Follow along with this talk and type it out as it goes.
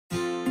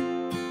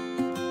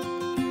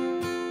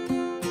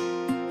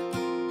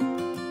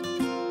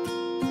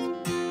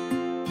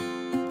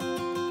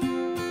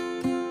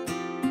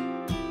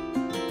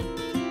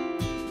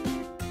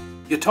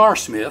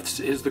Guitarsmiths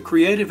is the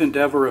creative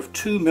endeavor of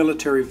two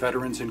military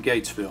veterans in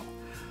Gatesville,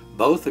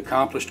 both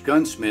accomplished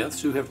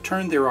gunsmiths who have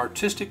turned their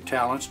artistic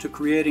talents to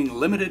creating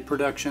limited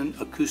production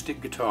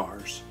acoustic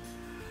guitars.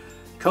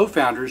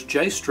 Co-founders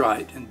Jay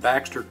Strite and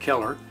Baxter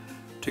Keller,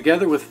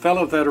 together with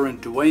fellow veteran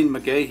Dwayne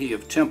McGahee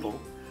of Temple,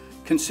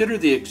 consider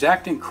the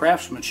exacting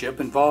craftsmanship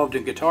involved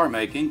in guitar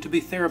making to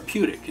be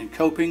therapeutic in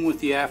coping with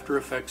the after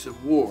effects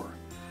of war.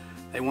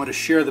 They want to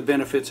share the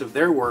benefits of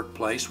their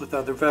workplace with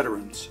other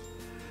veterans.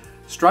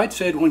 Strite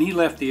said when he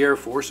left the Air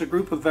Force, a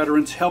group of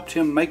veterans helped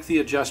him make the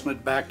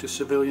adjustment back to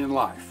civilian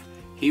life.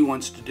 He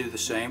wants to do the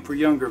same for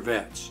younger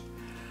vets.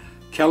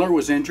 Keller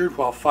was injured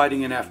while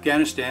fighting in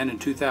Afghanistan in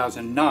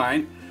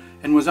 2009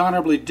 and was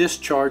honorably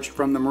discharged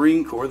from the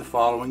Marine Corps the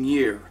following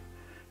year.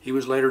 He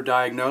was later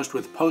diagnosed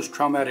with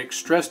post-traumatic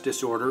stress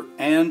disorder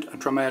and a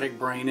traumatic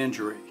brain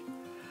injury.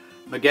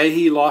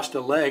 McGahee lost a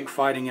leg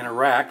fighting in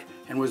Iraq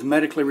and was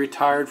medically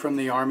retired from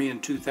the Army in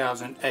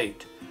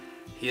 2008.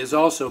 He has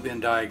also been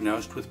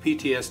diagnosed with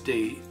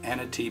PTSD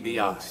and a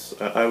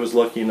TBI. I was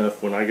lucky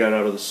enough when I got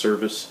out of the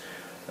service,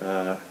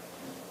 I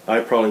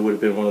probably would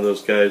have been one of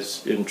those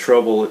guys in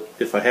trouble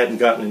if I hadn't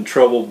gotten in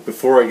trouble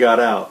before I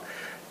got out.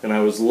 And I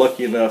was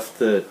lucky enough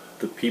that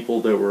the people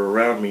that were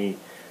around me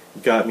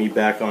got me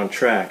back on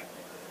track.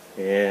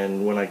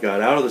 And when I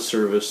got out of the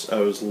service, I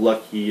was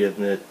lucky in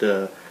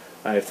that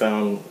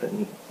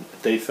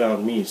they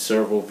found me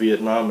several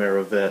Vietnam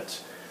era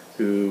vets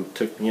who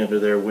took me under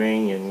their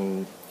wing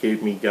and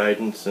gave me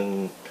guidance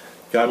and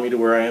got me to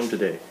where I am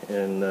today.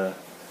 And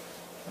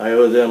I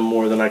owe them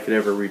more than I could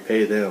ever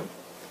repay them.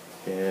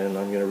 And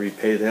I'm going to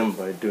repay them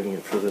by doing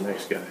it for the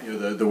next guy.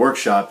 The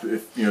workshop,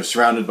 if,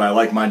 surrounded by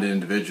like-minded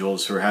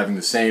individuals who are having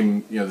the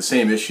same, the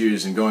same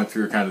issues and going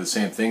through kind of the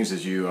same things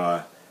as you,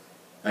 I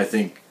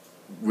think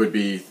it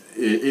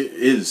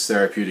is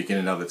therapeutic in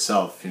and of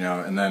itself,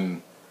 and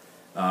then,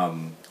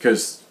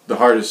 because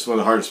one of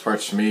the hardest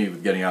parts for me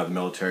with getting out of the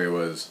military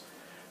was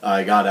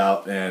I got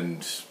out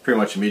and pretty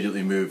much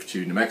immediately moved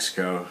to New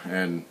Mexico,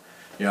 and,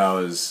 I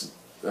was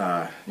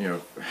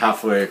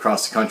halfway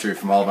across the country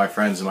from all of my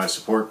friends and my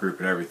support group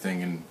and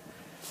everything, and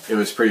it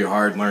was pretty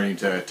hard learning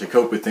to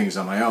cope with things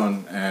on my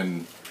own.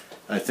 And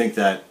I think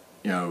that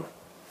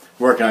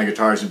working on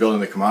guitars and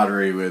building the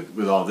camaraderie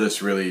with all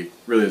this really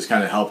has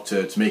kind of helped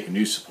to make a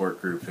new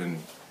support group, and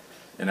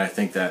I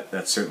think that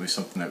that's certainly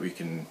something that we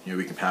can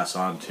pass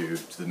on to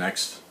the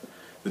next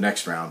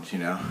round.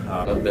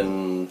 I've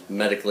been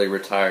medically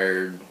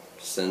retired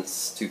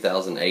since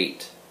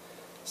 2008.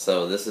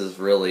 So this is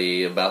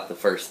really about the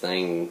first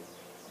thing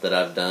that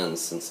I've done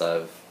since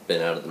I've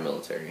been out of the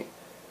military,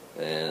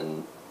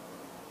 and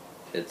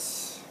it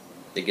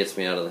gets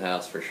me out of the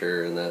house for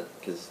sure, and that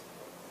because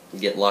you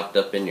get locked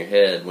up in your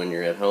head when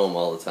you're at home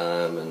all the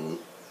time, and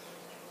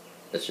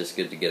it's just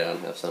good to get out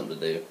and have something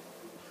to do.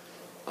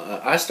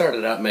 I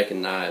started out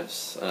making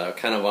knives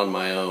kind of on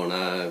my own.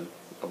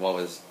 I've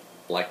always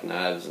liked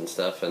knives and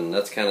stuff, and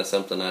that's kind of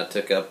something I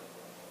took up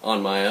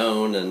on my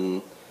own,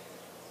 and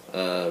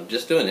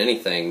just doing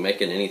anything,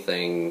 making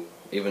anything,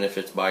 even if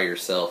it's by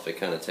yourself, it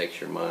kind of takes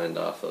your mind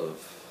off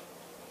of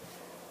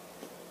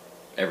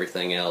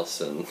everything else,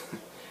 and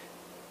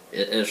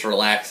it's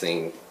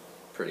relaxing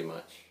pretty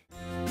much.